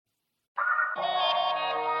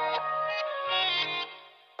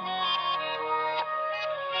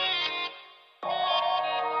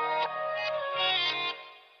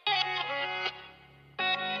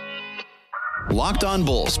Locked On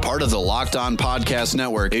Bulls, part of the Locked On Podcast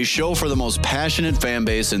Network, a show for the most passionate fan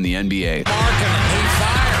base in the NBA. He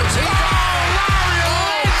fires.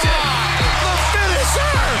 The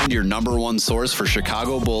finisher! And your number one source for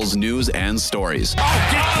Chicago Bulls news and stories.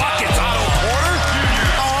 Get buckets, Otto Porter.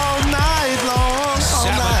 All night long. All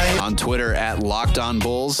night. On Twitter at Locked On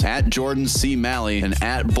Bulls, at Jordan C. Malley, and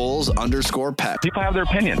at Bulls_Peck. People have their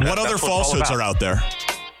opinions. What other falsehoods are out there?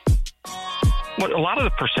 A lot of the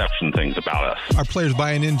perception things about us. Are players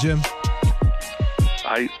buying in, Jim?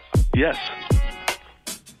 Yes.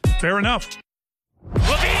 Fair enough. Levine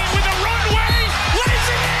with a runway. Lays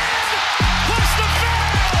it in. Plus the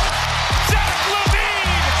foul. Zach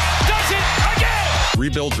Levine does it again.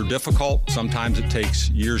 Rebuilds are difficult. Sometimes it takes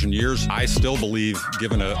years and years. I still believe,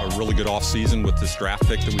 given a really good offseason with this draft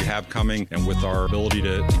pick that we have coming and with our ability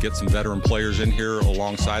to get some veteran players in here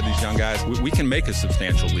alongside these young guys, we can make a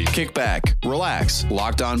substantial leap. Kick back, relax.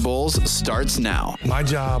 Locked On Bulls starts now. My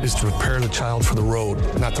job is to prepare the child for the road,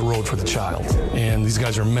 not the road for the child. And these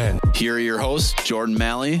guys are men. Here are your hosts, Jordan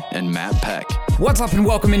Malley and Matt Peck. What's up and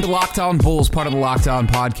welcome into Locked On Bulls, part of the Locked On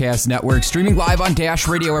Podcast Network, streaming live on Dash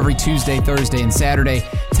Radio every Tuesday, Thursday, and Saturday,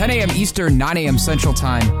 10 a.m. Eastern, 9 a.m. Central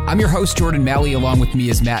Time. I'm your host, Jordan Malley, along with me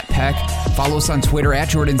is Matt Peck. Follow us on Twitter at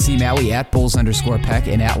Jordan C. Malley, at Bulls_Peck,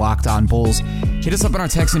 and at Locked On Bulls. Hit us up on our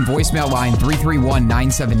text and voicemail line,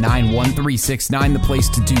 331-979-1369, the place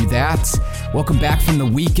to do that. Welcome back from the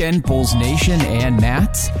weekend, Bulls Nation, and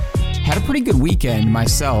Matt. Had a pretty good weekend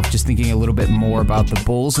myself, just thinking a little bit more about the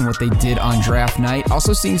Bulls and what they did on draft night.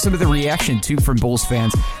 Also seeing some of the reaction, too, from Bulls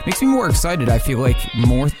fans. Makes me more excited. I feel like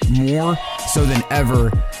more so than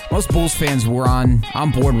ever, most Bulls fans were on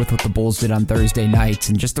board with what the Bulls did on Thursday night,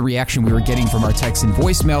 and just the reaction we were getting from our text and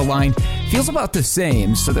voicemail line feels about the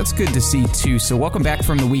same, so that's good to see, too. So welcome back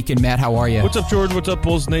from the weekend, Matt. How are you? What's up, Jordan? What's up,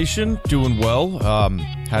 Bulls Nation? Doing well.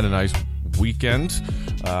 Had a nice weekend.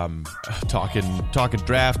 Talking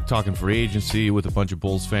draft, talking free agency with a bunch of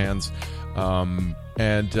Bulls fans, and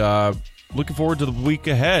looking forward to the week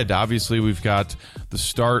ahead. Obviously, we've got the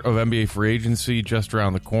start of NBA free agency just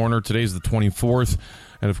around the corner. Today's the 24th,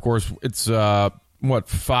 and of course, it's 5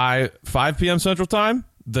 p.m. Central Time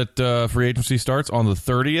that free agency starts on the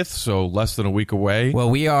 30th, so less than a week away.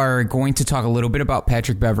 Well, we are going to talk a little bit about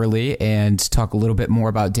Patrick Beverley and talk a little bit more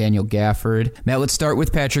about Daniel Gafford. Matt, let's start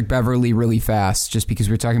with Patrick Beverley really fast, just because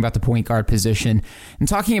we're talking about the point guard position and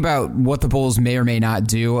talking about what the Bulls may or may not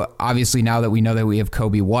do. Obviously, now that we know that we have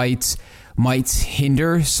Coby White, might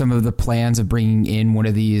hinder some of the plans of bringing in one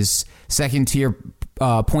of these second-tier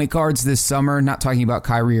point guards this summer. Not talking about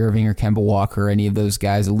Kyrie Irving or Kemba Walker or any of those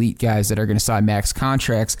guys, elite guys that are going to sign max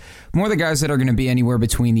contracts. More the guys that are going to be anywhere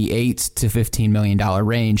between the $8 to $15 million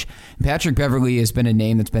range. And Patrick Beverley has been a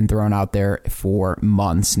name that's been thrown out there for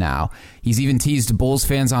months now. He's even teased Bulls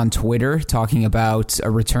fans on Twitter talking about a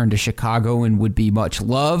return to Chicago and would be much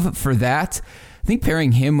love for that. I think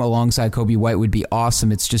pairing him alongside Coby White would be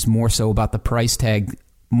awesome. It's just more so about the price tag,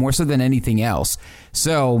 more so than anything else.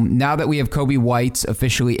 So now that we have Coby White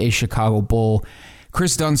officially a Chicago Bull,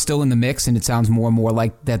 Chris Dunn's still in the mix, and it sounds more and more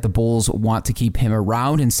like that the Bulls want to keep him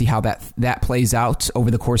around and see how that plays out over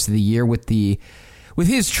the course of the year with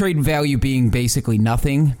his trade value being basically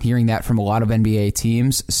nothing, hearing that from a lot of NBA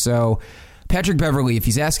teams. So Patrick Beverley, if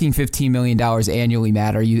he's asking $15 million annually,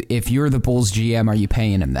 Matt, if you're the Bulls GM, are you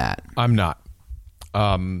paying him that? I'm not.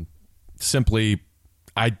 Simply,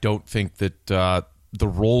 I don't think that the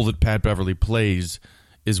role that Pat Beverley plays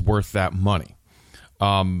is worth that money.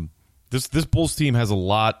 This Bulls team has a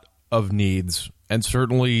lot of needs, and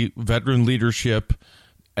certainly veteran leadership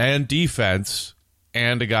and defense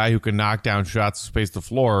and a guy who can knock down shots and space the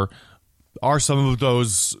floor are some of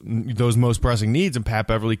those most pressing needs, and Pat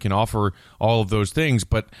Beverley can offer all of those things,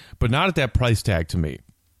 but not at that price tag to me.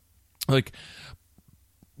 Like,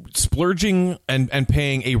 splurging and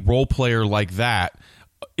paying a role player like that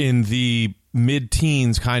in the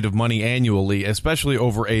mid-teens kind of money annually, especially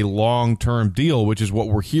over a long-term deal, which is what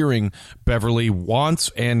we're hearing Beverley wants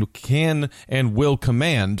and can and will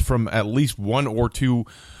command from at least one or two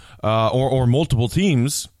or multiple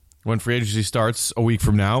teams when free agency starts a week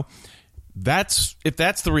from now. If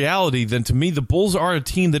that's the reality, then to me, the Bulls are a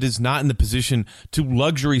team that is not in the position to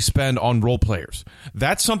luxury spend on role players.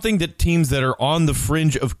 That's something that teams that are on the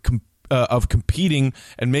fringe of competing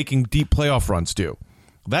and making deep playoff runs do.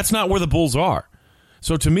 That's not where the Bulls are.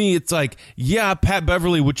 So to me, it's like, yeah, Pat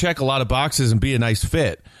Beverley would check a lot of boxes and be a nice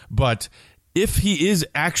fit, but if he is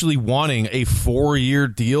actually wanting a 4-year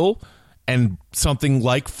deal and something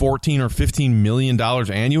like $14 or $15 million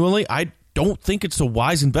annually, I don't think it's a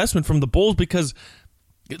wise investment from the Bulls, because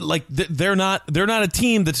Like they're not a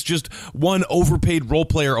team that's just one overpaid role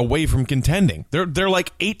player away from contending. They're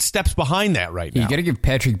like 8 steps behind that right now. You got to give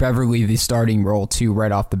Patrick Beverley the starting role too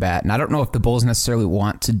right off the bat, and I don't know if the Bulls necessarily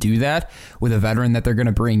want to do that with a veteran that they're going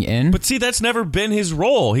to bring in. But see, that's never been his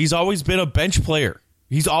role. He's always been a bench player.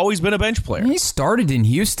 He started in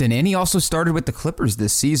Houston, and he also started with the Clippers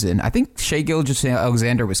this season. I think Shai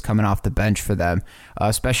Gilgeous-Alexander was coming off the bench for them,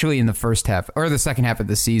 especially in the first half or the second half of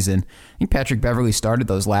the season. I think Patrick Beverley started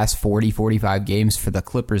those last 40, 45 games for the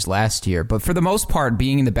Clippers last year. But for the most part,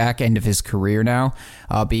 being in the back end of his career now,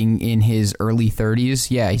 being in his early 30s,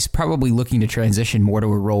 he's probably looking to transition more to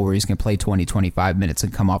a role where he's going to play 20, 25 minutes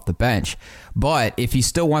and come off the bench. But if he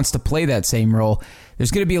still wants to play that same role,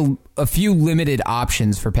 there's going to be a few limited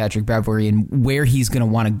options for Patrick Beverley and where he's going to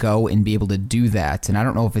want to go and be able to do that. And I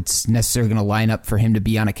don't know if it's necessarily going to line up for him to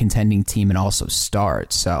be on a contending team and also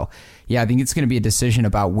start. So, I think it's going to be a decision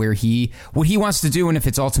about what he wants to do and if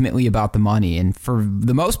it's ultimately about the money. And for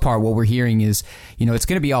the most part, what we're hearing is, it's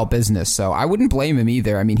going to be all business. So I wouldn't blame him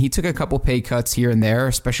either. I mean, he took a couple pay cuts here and there,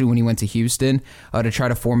 especially when he went to Houston to try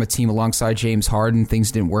to form a team alongside James Harden.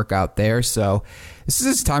 Things didn't work out there. So this is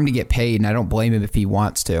his time to get paid, and I don't blame him if he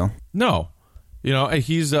wants to. No.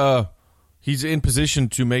 He's in position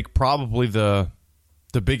to make probably the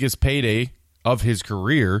biggest payday of his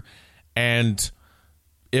career, and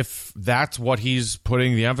if that's what he's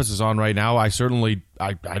putting the emphasis on right now, I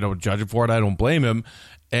don't judge him for it. I don't blame him.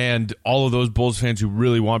 And all of those Bulls fans who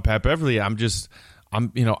really want Pat Beverley,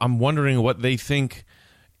 I'm wondering what they think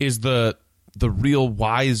is the real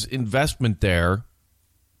wise investment there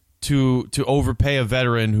to overpay a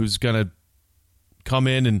veteran who's going to come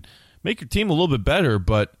in and make your team a little bit better.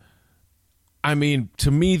 But I mean,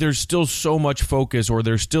 to me, there's still so much focus, or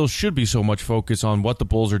there still should be so much focus on what the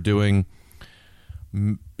Bulls are doing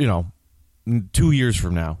 2 years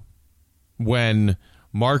from now, when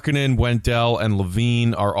Markkanen, Wendell, and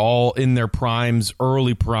LaVine are all in their primes,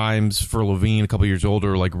 early primes for LaVine, a couple years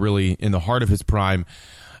older, like really in the heart of his prime,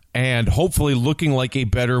 and hopefully looking like a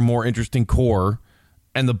better, more interesting core,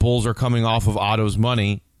 and the Bulls are coming off of Otto's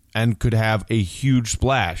money and could have a huge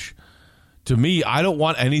splash. To me, I don't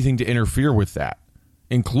want anything to interfere with that,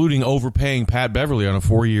 including overpaying Pat Beverley on a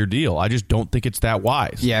 4-year deal. I just don't think it's that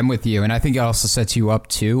wise. Yeah, I'm with you, and I think it also sets you up,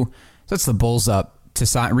 too. Sets the Bulls up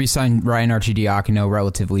to re-sign Ryan Arcidiacono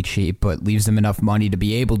relatively cheap, but leaves them enough money to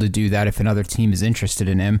be able to do that if another team is interested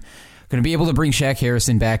in him. Going to be able to bring Shaq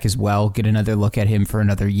Harrison back as well, get another look at him for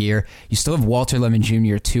another year. You still have Walter Lemon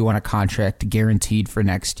Jr., too, on a contract guaranteed for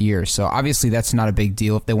next year. So obviously that's not a big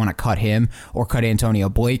deal if they want to cut him or cut Antonio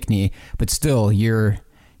Blakeney, but still you're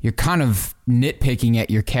kind of nitpicking at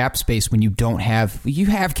your cap space when you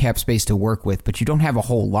have cap space to work with, but you don't have a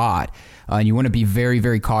whole lot. And you want to be very,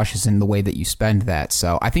 very cautious in the way that you spend that.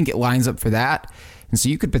 So I think it lines up for that. And so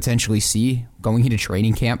you could potentially see going into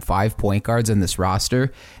training camp 5 point guards on this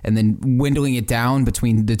roster and then dwindling it down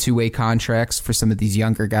between the two-way contracts for some of these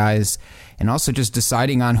younger guys, and also just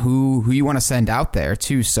deciding on who you want to send out there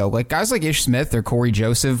too. So like guys like Ish Smith or Corey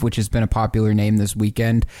Joseph, which has been a popular name this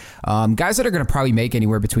weekend, guys that are going to probably make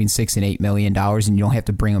anywhere between $6 and $8 million, and you don't have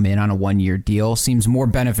to bring them in on a 1-year deal, seems more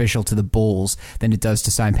beneficial to the Bulls than it does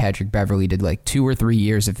to sign Patrick Beverley to like 2 or 3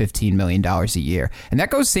 years at $15 million a year. And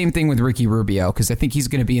that goes same thing with Ricky Rubio, because I think he's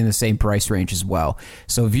going to be in the same price range as well.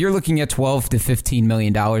 So if you're looking at $12 to $15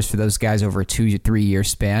 million for those guys over a 2 to 3 year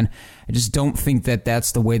span, I just don't think that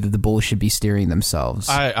that's the way that the Bulls should be steering themselves.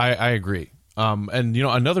 I agree. And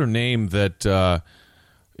another name that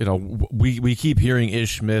we keep hearing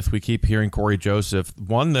Ish Smith, we keep hearing Corey Joseph.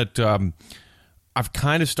 One that I've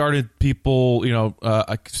kind of started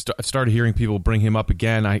started hearing people bring him up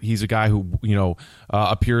again. He's a guy who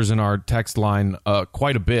appears in our text line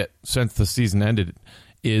quite a bit since the season ended.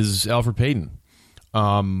 Is Elfrid Payton,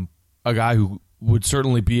 a guy who would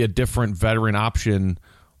certainly be a different veteran option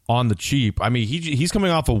on the cheap. I mean, he's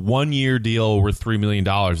coming off a 1-year deal worth $3 million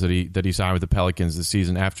that he signed with the Pelicans this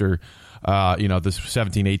season after the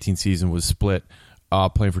 17-18 season was split,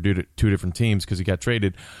 playing for two different teams because he got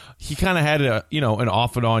traded. He kind of had an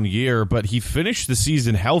off and on year, but he finished the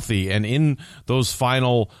season healthy, and in those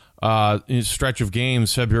final stretch of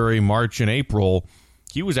games, February, March, and April,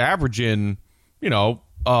 he was averaging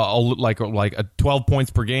like 12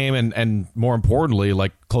 points per game, and more importantly,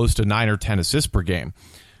 like close to 9 or 10 assists per game.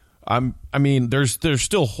 I mean, there's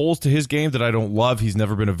still holes to his game that I don't love. He's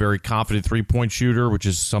never been a very confident 3-point shooter, which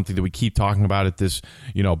is something that we keep talking about at this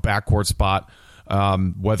backcourt spot.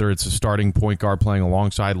 Whether it's a starting point guard playing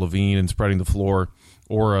alongside LaVine and spreading the floor,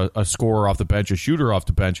 or a scorer off the bench, a shooter off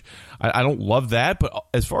the bench. I don't love that, but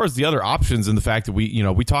as far as the other options and the fact that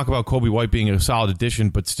we talk about Kobe White being a solid addition,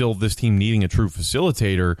 but still this team needing a true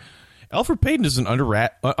facilitator, Elfrid Payton is an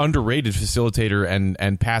underrated facilitator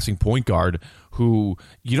and passing point guard who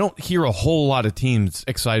you don't hear a whole lot of teams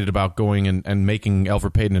excited about going and making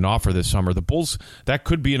Elfrid Payton an offer this summer. The Bulls, that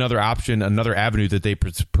could be another option, another avenue that they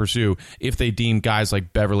pursue if they deem guys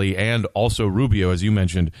like Beverly and also Rubio, as you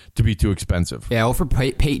mentioned, to be too expensive. Yeah,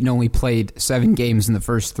 Elfrid Payton only played 7 games in the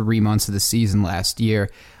first 3 months of the season last year,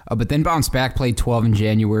 but then bounced back, played 12 in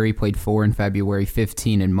January, played 4 in February,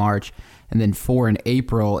 15 in March, and then 4 in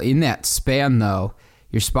April. In that span, though,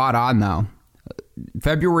 you're spot on, though.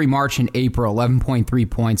 February, March, and April, 11.3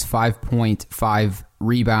 points, 5.5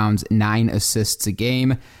 rebounds, 9 assists a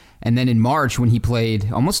game. And then in March, when he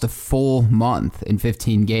played almost a full month in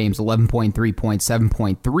 15 games, 11.3 points,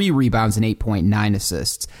 7.3 rebounds, and 8.9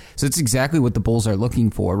 assists. So it's exactly what the Bulls are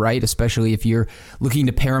looking for, right? Especially if you're looking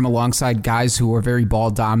to pair him alongside guys who are very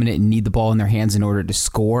ball dominant and need the ball in their hands in order to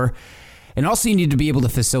score. And also you need to be able to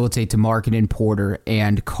facilitate to Markkanen, Porter,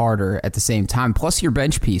 and Carter at the same time, plus your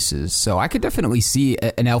bench pieces. So I could definitely see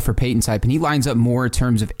an Elfrid Payton type, and he lines up more in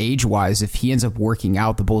terms of age-wise. If he ends up working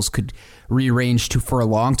out, the Bulls could rearrange for a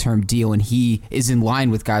long-term deal, and he is in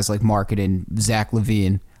line with guys like Markkanen, Zach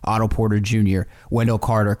LaVine, Otto Porter Jr., Wendell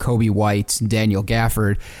Carter, Kobe White, Daniel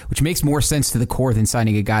Gafford, which makes more sense to the core than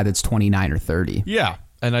signing a guy that's 29 or 30. Yeah,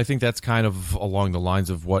 and I think that's kind of along the lines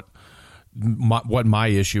of what my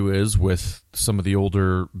issue is with some of the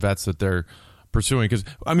older vets that they're pursuing. Because,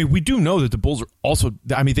 I mean, we do know that the Bulls are also,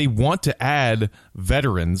 I mean, they want to add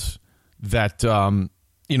veterans that, that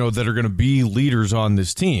are going to be leaders on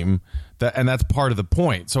this team. And that's part of the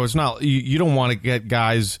point. So it's not, you don't want to get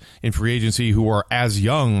guys in free agency who are as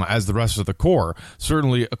young as the rest of the core.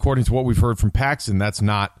 Certainly, according to what we've heard from Paxson, that's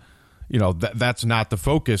not, that's not the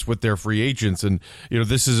focus with their free agents. And, it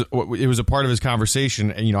was a part of his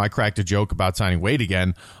conversation. And, I cracked a joke about signing Wade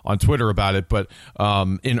again on Twitter about it. But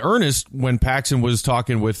in earnest, when Paxson was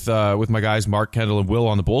talking with my guys, Mark Kendall and Will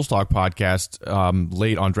on the Bulls Talk podcast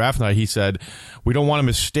late on draft night, he said, we don't want a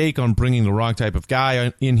mistake on bringing the wrong type of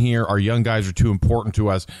guy in here. Our young guys are too important to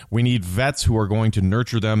us. We need vets who are going to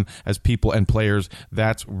nurture them as people and players.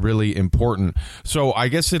 That's really important. So I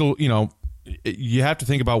guess it'll, you have to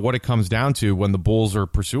think about what it comes down to when the Bulls are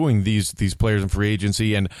pursuing these players in free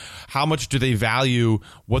agency, and how much do they value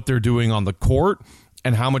what they're doing on the court,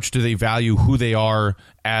 and how much do they value who they are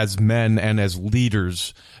as men and as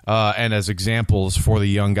leaders and as examples for the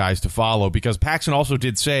young guys to follow. Because Paxson also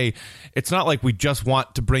did say it's not like we just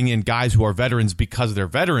want to bring in guys who are veterans because they're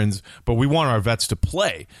veterans, but we want our vets to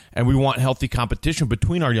play, and we want healthy competition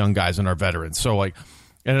between our young guys and our veterans. So,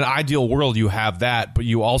 in an ideal world, you have that, but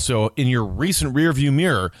you also, in your recent rearview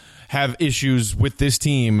mirror, have issues with this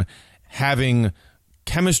team having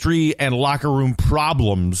chemistry and locker room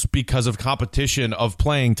problems because of competition of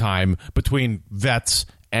playing time between vets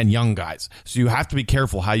and young guys. So you have to be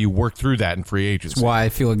careful how you work through that in free agency. That's why I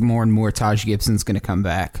feel like more and more Taj Gibson's going to come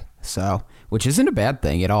back. So, which isn't a bad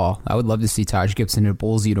thing at all. I would love to see Taj Gibson in a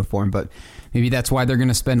Bulls uniform, but maybe that's why they're going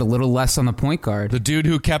to spend a little less on the point guard. The dude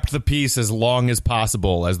who kept the peace as long as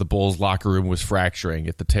possible as the Bulls locker room was fracturing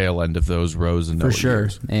at the tail end of those rows and for sure.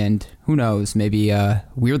 Years. And who knows, maybe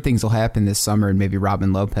weird things will happen this summer, and maybe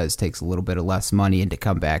Robin Lopez takes a little bit of less money and to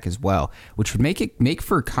come back as well, which would make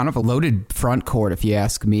for kind of a loaded front court if you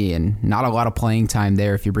ask me, and not a lot of playing time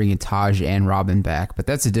there if you're bringing Taj and Robin back. But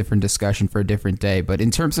that's a different discussion for a different day. But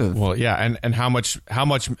in terms of and how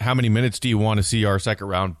many minutes do you want to see our second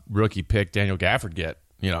round rookie pick Daniel Gafford get,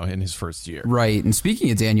 in his first year? Right. And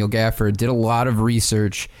speaking of Daniel Gafford, did a lot of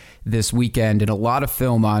research this weekend and a lot of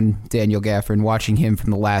film on Daniel Gafford and watching him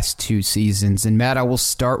from the last 2 seasons. And Matt, I will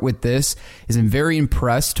start with this, is I'm very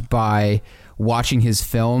impressed by watching his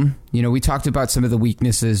film. We talked about some of the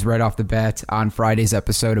weaknesses right off the bat on Friday's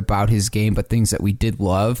episode about his game, but things that we did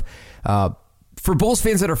love. For Bulls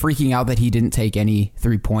fans that are freaking out that he didn't take any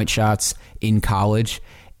 3-point shots in college,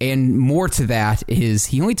 and more to that is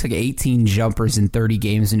he only took 18 jumpers in 30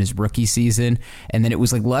 games in his rookie season, and then it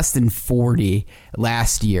was less than 40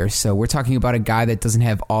 last year. So we're talking about a guy that doesn't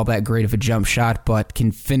have all that great of a jump shot, but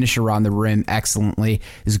can finish around the rim excellently,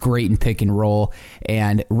 is great in pick and roll,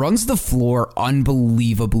 and runs the floor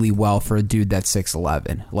unbelievably well for a dude that's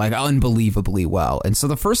 6'11", unbelievably well. And so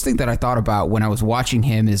the first thing that I thought about when I was watching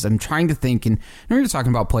him is I'm trying to think, and I know you're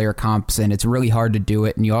talking about player comps, and it's really hard to do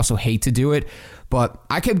it, and you also hate to do it, But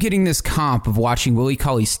I kept getting this comp of watching Willie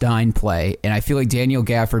Cauley-Stein play, and I feel like Daniel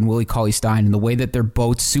Gafford and Willie Cauley-Stein, in the way that they're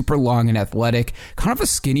both super long and athletic, kind of a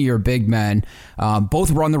skinnier big men,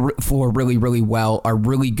 both run the floor really, really well, are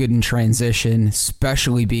really good in transition,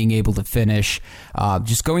 especially being able to finish.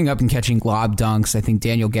 Just going up and catching lob dunks. I think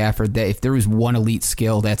Daniel Gafford, that if there was one elite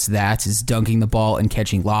skill, is dunking the ball and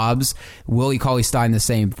catching lobs. Willie Cauley-Stein, the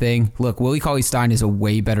same thing. Look, Willie Cauley-Stein is a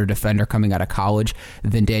way better defender coming out of college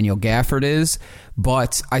than Daniel Gafford is,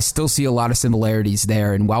 but I still see a lot of similarities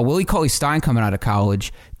there. And while Willie Cauley-Stein coming out of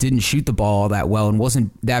college didn't shoot the ball all that well and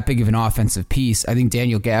wasn't that big of an offensive piece, I think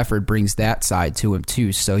Daniel Gafford brings that side to him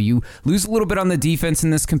too. So you lose a little bit on the defense in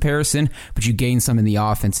this comparison, but you gain some in the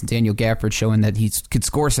offense. And Daniel Gafford showing that he could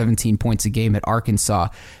score 17 points a game at Arkansas.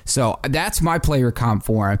 So that's my player comp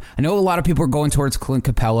for him. I know a lot of people are going towards Clint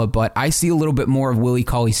Capella, but I see a little bit more of Willie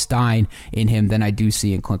Cauley-Stein in him than I do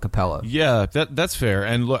see in Clint Capella. Yeah, that's fair.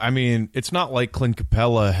 And look, I mean, it's not like Clint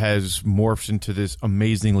Capella has morphed into this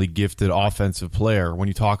amazingly gifted offensive player when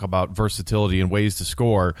you talk about versatility and ways to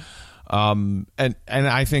score. And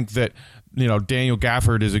I think that, Daniel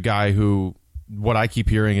Gafford is a guy who, what I keep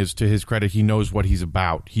hearing is, to his credit, he knows what he's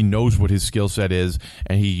about. He knows what his skill set is,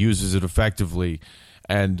 and he uses it effectively.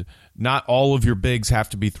 And not all of your bigs have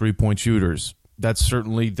to be three-point shooters. That's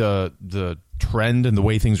certainly the trend, and the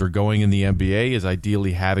way things are going in the NBA is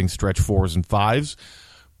ideally having stretch 4s and 5s.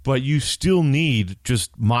 But you still need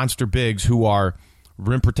just monster bigs who are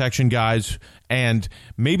rim protection guys, and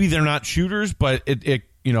maybe they're not shooters, but the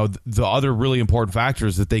other really important factor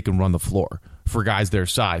is that they can run the floor for guys their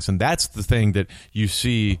size. And that's the thing that you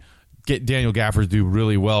see get Daniel Gafford do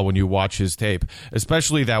really well when you watch his tape,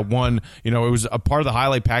 especially that one. It was a part of the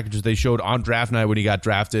highlight packages they showed on draft night when he got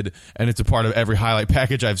drafted, and it's a part of every highlight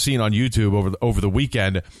package I've seen on YouTube over the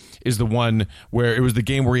weekend, is the one where it was the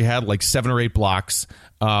game where he had like 7 or 8 blocks,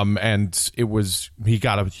 and he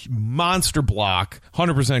got a monster block,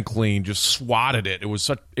 100% clean, just swatted it. It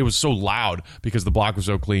was so loud because the block was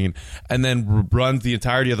so clean, and then runs the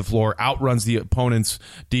entirety of the floor, outruns the opponent's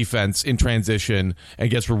defense in transition, and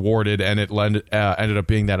gets rewarded, and it ended up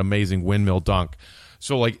being that amazing windmill dunk.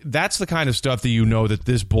 So, like, that's the kind of stuff that that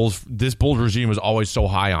this Bulls regime was always so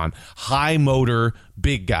high on. High motor,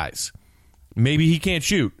 big guys. Maybe he can't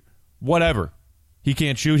shoot. Whatever. He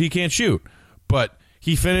can't shoot. But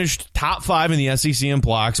he finished top 5 in the SEC in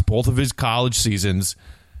blocks both of his college seasons,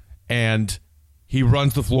 and he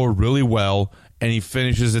runs the floor really well, and he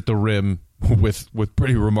finishes at the rim with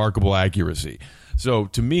pretty remarkable accuracy. So,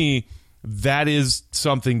 to me, that is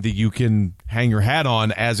something that you can hang your hat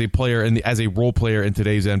on as a player and as a role player in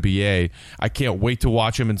today's NBA. I can't wait to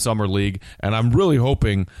watch him in Summer League, and I'm really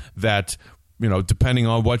hoping that, depending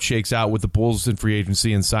on what shakes out with the Bulls in free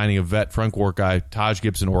agency and signing a vet front court guy, Taj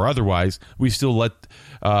Gibson or otherwise, we still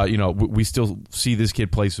we still see this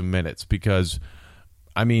kid play some minutes, because,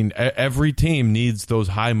 I mean, every team needs those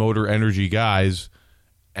high motor energy guys,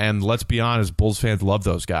 and let's be honest, Bulls fans love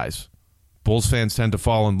those guys. Bulls fans tend to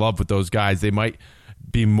fall in love with those guys. They might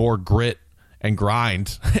be more grit and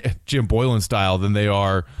grind, Jim Boylan style, than they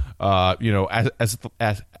are,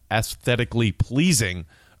 aesthetically pleasing,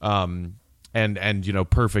 and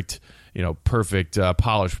perfect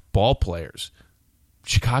polished ball players.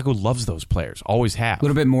 Chicago loves those players, always have. A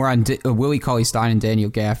little bit more on Willie Cauley-Stein and Daniel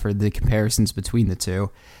Gafford, the comparisons between the two.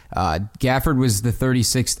 Gafford was the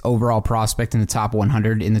 36th overall prospect in the top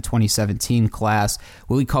 100 in the 2017 class.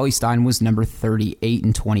 Willie Cauley-Stein was number 38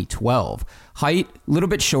 in 2012. Height, a little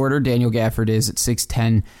bit shorter. Daniel Gafford is at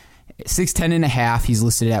 6'10". 6'10 and a half, he's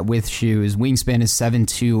listed at with shoes. Wingspan is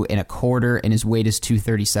 7'2 and a quarter, and his weight is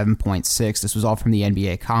 237.6. This was all from the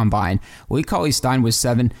NBA Combine. Willie Cauley-Stein was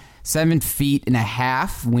 7 feet and a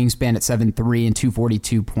half, wingspan at 7'3 and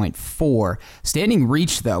 242.4. Standing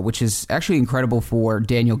reach, though, which is actually incredible for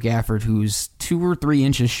Daniel Gafford, who's 2 or 3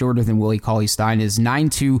 inches shorter than Willie Cauley-Stein, is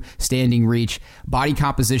 9'2 standing reach, body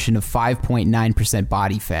composition of 5.9%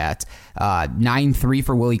 body fat, 9'3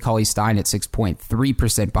 for Willie Cauley-Stein at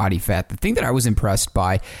 6.3% body fat. The thing that I was impressed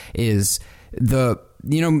by is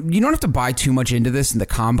you don't have to buy too much into this in the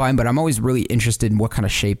Combine, but I'm always really interested in what kind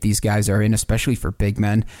of shape these guys are in, especially for big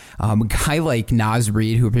men. A guy like Naz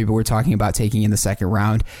Reid, who people were talking about taking in the second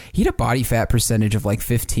round, he had a body fat percentage of like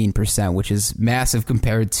 15%, which is massive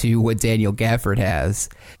compared to what Daniel Gafford has.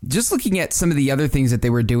 Just looking at some of the other things that they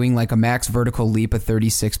were doing, like a max vertical leap of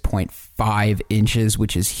 36.5 inches,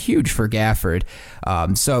 which is huge for Gafford.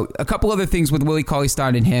 So a couple other things with Willie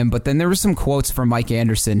Cauley-Stein and him, but then there were some quotes from Mike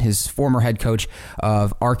Anderson, his former head coach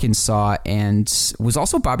of Arkansas, and was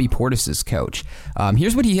also Bobby Portis's coach.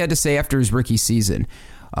 Here's what he had to say after his rookie season.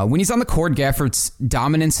 When he's on the court, Gafford's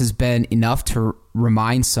dominance has been enough to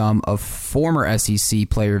remind some of former SEC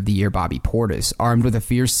Player of the Year Bobby Portis, armed with a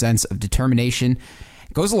fierce sense of determination.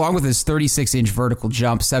 Goes along with his 36-inch vertical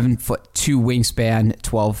jump, 7'2" wingspan,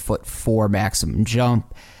 12'4" maximum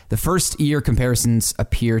jump. The first-year comparisons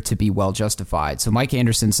appear to be well justified. So Mike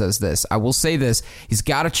Anderson says this, I will say this, he's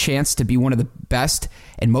got a chance to be one of the best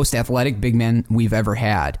and most athletic big men we've ever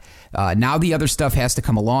had. Now the other stuff has to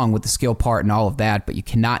come along with the skill part and all of that, but you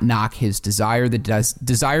cannot knock his desire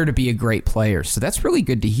to be a great player. So that's really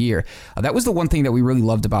good to hear. That was the one thing that we really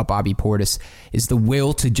loved about Bobby Portis, is the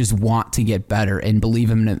will to just want to get better and believe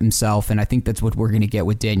in himself, and I think that's what we're going to get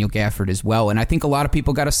with Daniel Gafford as well. And I think a lot of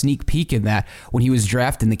people got a sneak peek in that when he was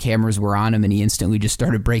drafted and the cameras were on him and he instantly just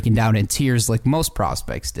started breaking down in tears like most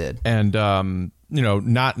prospects did. And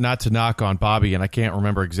not to knock on Bobby, and I can't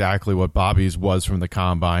remember exactly what Bobby's was from the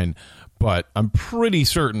combine, but I'm pretty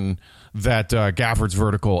certain that Gafford's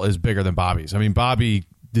vertical is bigger than Bobby's. I mean, Bobby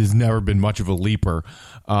has never been much of a leaper.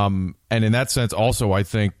 And in that sense, also, I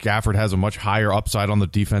think Gafford has a much higher upside on the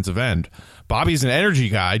defensive end. Bobby's an energy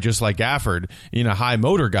guy, just like Gafford, a high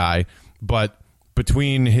motor guy, but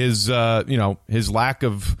between his lack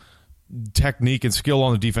of technique and skill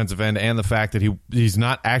on the defensive end and the fact that he's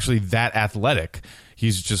not actually that athletic,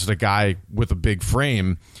 he's just a guy with a big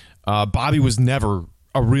frame. Bobby was never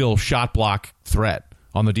a real shot block threat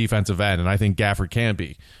on the defensive end, and I think Gafford can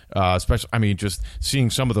be. Especially, just seeing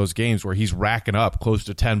some of those games where he's racking up close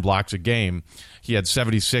to 10 blocks a game. He had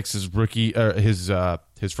 76 his rookie, his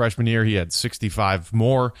freshman year. He had 65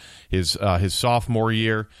 more his sophomore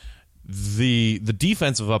year. The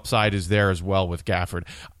defensive upside is there as well with Gafford.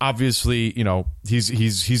 Obviously,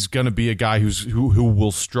 he's going to be a guy who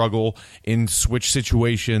will struggle in switch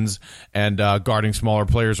situations and guarding smaller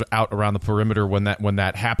players out around the perimeter when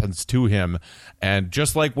that happens to him. And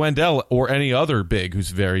just like Wendell or any other big who's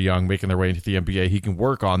very young making their way into the NBA, he can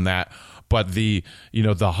work on that. But the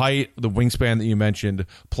height, the wingspan that you mentioned,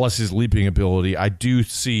 plus his leaping ability, I do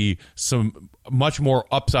see some much more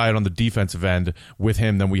upside on the defensive end with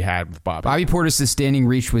him than we had with Bobby. Bobby Portis' standing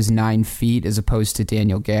reach was 9 feet as opposed to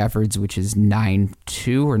Daniel Gafford's, which is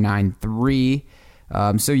 9'2" or 9'3".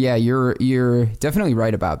 So yeah, you're definitely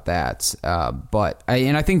right about that. But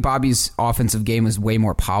I think Bobby's offensive game is way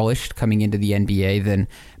more polished coming into the NBA than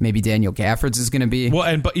maybe Daniel Gafford's is going to be.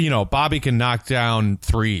 Well, but Bobby can knock down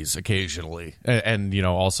threes occasionally, and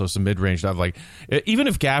also some mid range stuff. Like even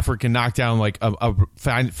if Gafford can knock down like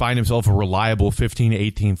find himself a reliable 15 to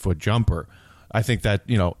 18 foot jumper, I think that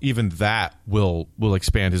even that will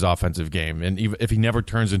expand his offensive game. And even if he never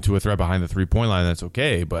turns into a threat behind the 3-point line, that's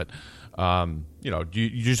okay. But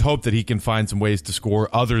you just hope that he can find some ways to score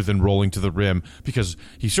other than rolling to the rim, because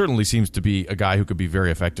he certainly seems to be a guy who could be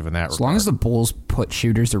very effective in that regard. As long as the Bulls put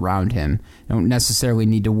shooters around him, don't necessarily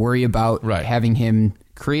need to worry about having him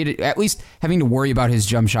create, at least having to worry about his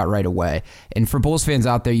jump shot right away. And for Bulls fans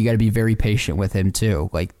out there, you got to be very patient with him too.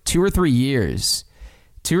 Like 2 or 3 years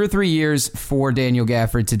for Daniel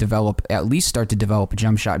Gafford to at least start to develop a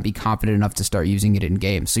jump shot and be confident enough to start using it in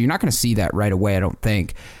games. So you're not going to see that right away, I don't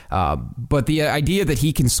think. But the idea that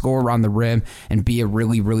he can score around the rim and be a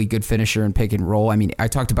really, really good finisher in pick and roll, I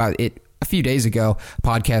talked about it a few days ago,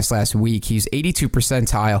 podcast last week. He's 82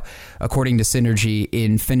 percentile, according to Synergy,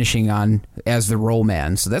 in finishing on as the roll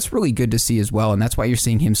man. So that's really good to see as well, and that's why you're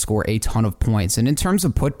seeing him score a ton of points. And in terms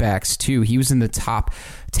of putbacks, too, he was in the top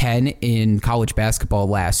 10 in college basketball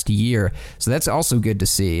last year. So that's also good to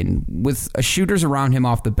see. And with shooters around him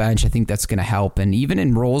off the bench, I think that's going to help. And even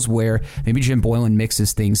in roles where maybe Jim Boylan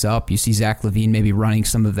mixes things up, you see Zach LaVine maybe running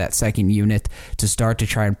some of that second unit to start to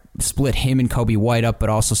try and split him and Kobe White up, but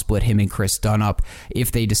also split him and Chris Dunn up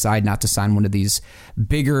if they decide not to sign one of these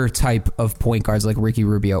bigger type of point guards like Ricky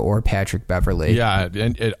Rubio or Patrick Beverley. Yeah,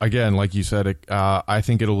 and again, like you said, I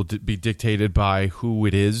think it'll be dictated by who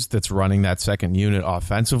it is that's running that second unit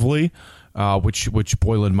offensively, which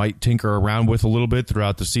Boylan might tinker around with a little bit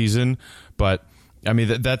throughout the season. But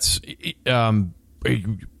that's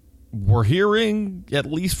we're hearing, at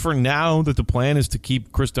least for now, that the plan is to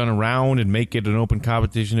keep Chris Dunn around and make it an open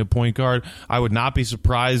competition at point guard. I would not be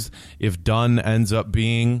surprised if Dunn ends up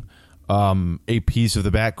being a piece of the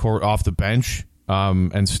backcourt off the bench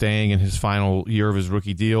and staying in his final year of his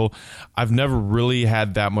rookie deal. I've never really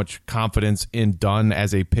had that much confidence in Dunn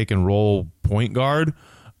as a pick and roll point guard.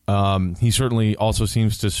 He certainly also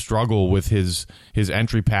seems to struggle with his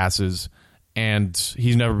entry passes, and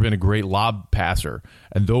he's never been a great lob passer.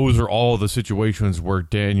 And those are all the situations where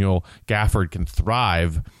Daniel Gafford can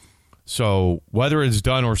thrive. So whether it's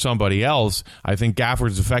Dunn or somebody else, I think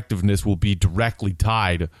Gafford's effectiveness will be directly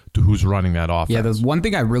tied to who's running that offense. Yeah, the one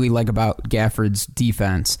thing I really like about Gafford's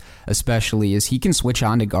defense, especially, is he can switch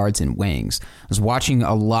on to guards and wings. I was watching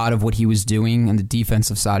a lot of what he was doing on the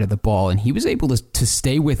defensive side of the ball, and he was able to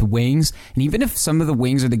stay with wings. And even if some of the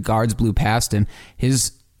wings or the guards blew past him,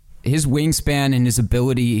 his wingspan and his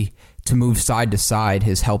ability to move side to side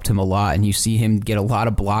has helped him a lot, and you see him get a lot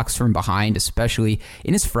of blocks from behind, especially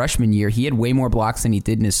in his freshman year. He had way more blocks than he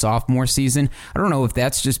did in his sophomore season. I don't know if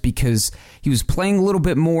that's just because he was playing a little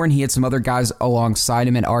bit more and he had some other guys alongside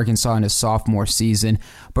him at Arkansas in his sophomore season,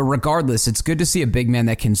 but regardless, it's good to see a big man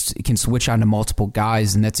that can switch on to multiple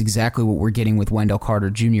guys, and that's exactly what we're getting with Wendell Carter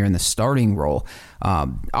Jr. in the starting role.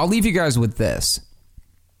 I'll leave you guys with this.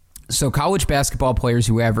 So college basketball players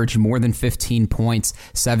who average more than 15 points,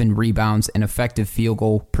 7 rebounds, and effective field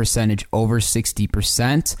goal percentage over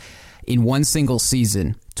 60% in one single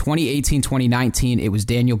season. 2018-2019, it was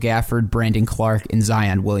Daniel Gafford, Brandon Clark, and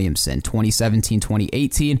Zion Williamson.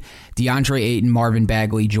 2017-2018, DeAndre Ayton, Marvin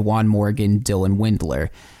Bagley, Juwan Morgan, Dylan Windler.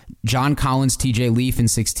 John Collins, TJ Leaf in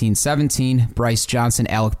 16-17, Bryce Johnson,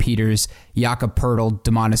 Alec Peters, Jakob Poeltl,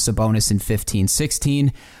 Domantas Sabonis in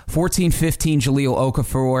 15-16, 14-15, Jahlil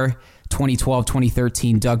Okafor,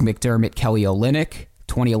 2012-2013, Doug McDermott, Kelly Olynyk,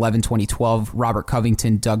 2011-2012, Robert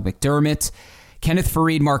Covington, Doug McDermott, Kenneth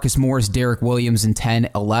Faried, Marcus Morris, Derek Williams in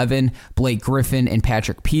 10-11, Blake Griffin and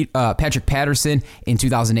Patrick Patterson in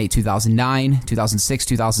 2008-2009,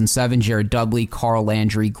 2006-2007, Jared Dudley, Carl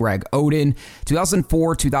Landry, Greg Oden,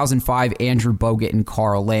 2004-2005, Andrew Bogut and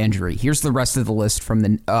Carl Landry. Here's the rest of the list from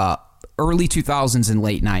the early 2000s and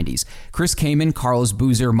late 90s. Chris Kaman, Carlos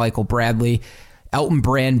Boozer, Michael Bradley, Elton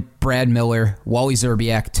Brand, Brad Miller, Wally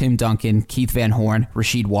Zerbiak, Tim Duncan, Keith Van Horn,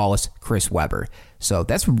 Rasheed Wallace, Chris Webber. So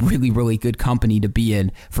that's really, really good company to be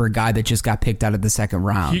in for a guy that just got picked out of the second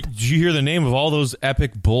round. Did you hear the name of all those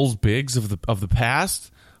epic Bulls bigs of the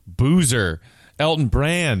past? Boozer, Elton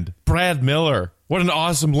Brand, Brad Miller. What an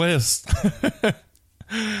awesome list.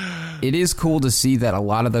 It is cool to see that a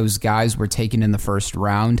lot of those guys were taken in the first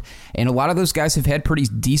round, and a lot of those guys have had pretty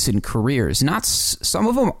decent careers. Not some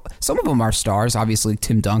of them are stars, obviously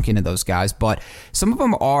Tim Duncan and those guys, but some of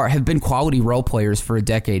them have been quality role players for a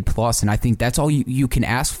decade plus, and I think that's all you can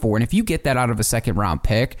ask for. And if you get that out of a second round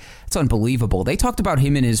pick, it's unbelievable. They talked about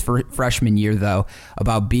him in his freshman year, though,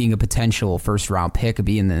 about being a potential first round pick,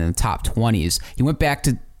 being in the top 20s. He went back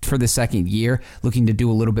for the second year, looking to do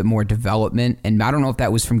a little bit more development. And I don't know if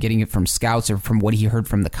that was from getting it from scouts or from what he heard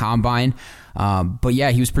from the combine. But yeah,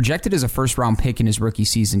 he was projected as a first-round pick in his rookie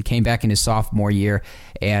season, came back in his sophomore year,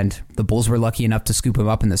 and the Bulls were lucky enough to scoop him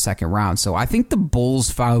up in the second round. So I think the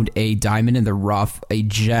Bulls found a diamond in the rough, a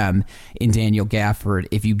gem in Daniel Gafford.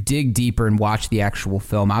 If you dig deeper and watch the actual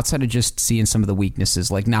film, outside of just seeing some of the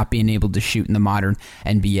weaknesses, like not being able to shoot in the modern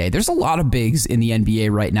NBA, there's a lot of bigs in the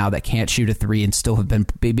NBA right now that can't shoot a three and still have been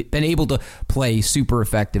able to play super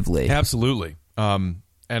effectively. Absolutely. And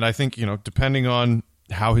I think, depending on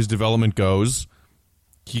how his development goes,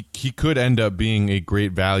 he could end up being a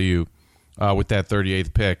great value with that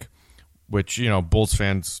 38th pick, which, Bulls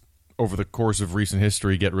fans over the course of recent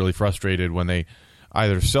history get really frustrated when they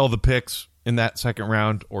either sell the picks in that second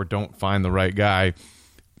round or don't find the right guy.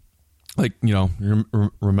 Like,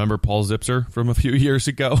 remember Paul Zipser from a few years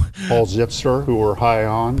ago? Paul Zipser, who we're high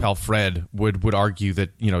on. Pal Fred would argue that,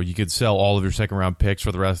 you could sell all of your second-round picks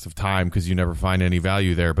for the rest of time because you never find any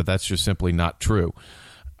value there, but that's just simply not true.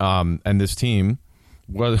 And this team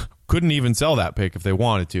couldn't even sell that pick if they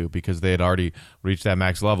wanted to because they had already reached that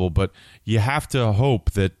max level. But you have to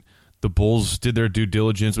hope that the Bulls did their due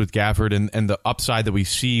diligence with Gafford, and the upside that we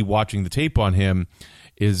see watching the tape on him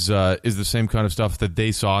is the same kind of stuff that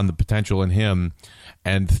they saw and the potential in him.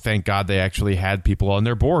 And thank God they actually had people on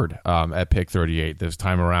their board at pick 38 this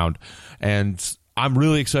time around. And I'm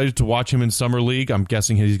really excited to watch him in Summer League. I'm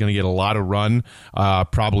guessing he's going to get a lot of run,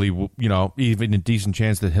 probably, even a decent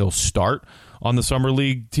chance that he'll start on the Summer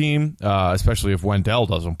League team, especially if Wendell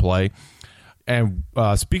doesn't play. And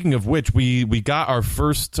speaking of which, we got our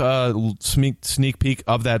first sneak peek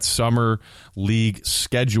of that Summer League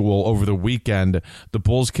schedule over the weekend. The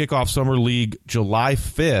Bulls kick off Summer League July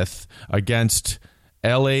 5th against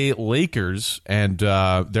LA Lakers and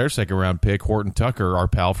their second-round pick, Horton Tucker, our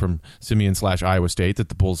pal from Simeon/Iowa State that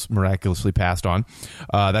the Bulls miraculously passed on.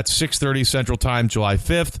 That's 6:30 Central Time, July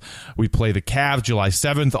 5th. We play the Cavs July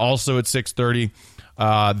 7th, also at 6:30.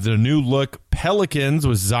 The new look Pelicans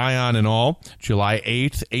with Zion and all, July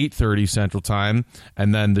 8th, 8:30 Central Time.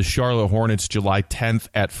 And then the Charlotte Hornets, July 10th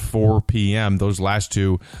at 4 p.m. Those last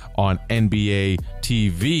two on NBA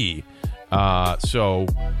TV. So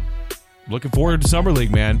Looking forward to Summer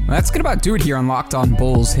League, man. Well, that's going to about do it here on Locked On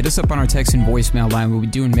Bulls. Hit us up on our text and voicemail line. We'll be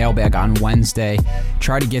doing mailbag on Wednesday.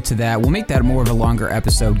 Try to get to that. We'll make that more of a longer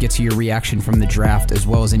episode, get to your reaction from the draft, as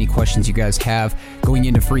well as any questions you guys have going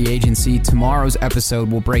into free agency. Tomorrow's episode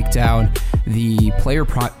will break down the player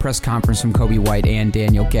press conference from Kobe White and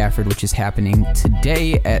Daniel Gafford, which is happening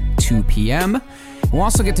today at 2 p.m. We'll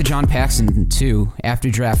also get to John Paxson, too. After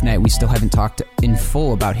draft night, we still haven't talked in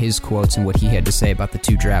full about his quotes and what he had to say about the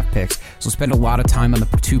 2 draft picks. So we'll spend a lot of time on the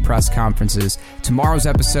 2 press conferences tomorrow's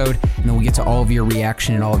episode, and then we'll get to all of your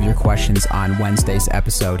reaction and all of your questions on Wednesday's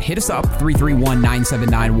episode. Hit us up,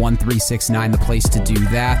 331-979-1369, the place to do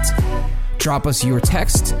that. Drop us your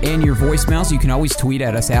text and your voicemails. You can always tweet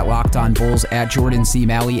at us at Locked On Bulls, at Jordan C.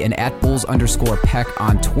 Malley, and at Bulls_Peck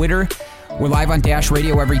on Twitter. We're live on Dash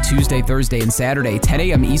Radio every Tuesday, Thursday, and Saturday, 10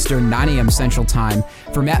 a.m. Eastern, 9 a.m. Central Time.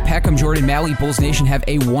 For Matt Peck, I'm Jordan Malley. Bulls Nation, have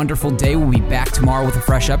a wonderful day. We'll be back tomorrow with a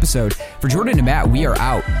fresh episode. For Jordan and Matt, we are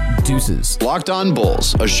out. Deuces. Locked On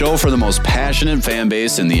Bulls, a show for the most passionate fan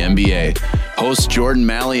base in the NBA. Hosts Jordan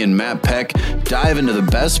Malley and Matt Peck dive into the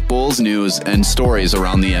best Bulls news and stories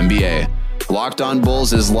around the NBA. Locked On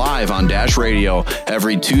Bulls is live on Dash Radio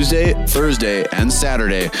every Tuesday, Thursday, and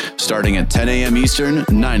Saturday, starting at 10 a.m. Eastern,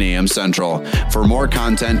 9 a.m. Central. For more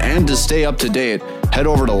content and to stay up to date, head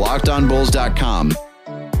over to LockedOnBulls.com.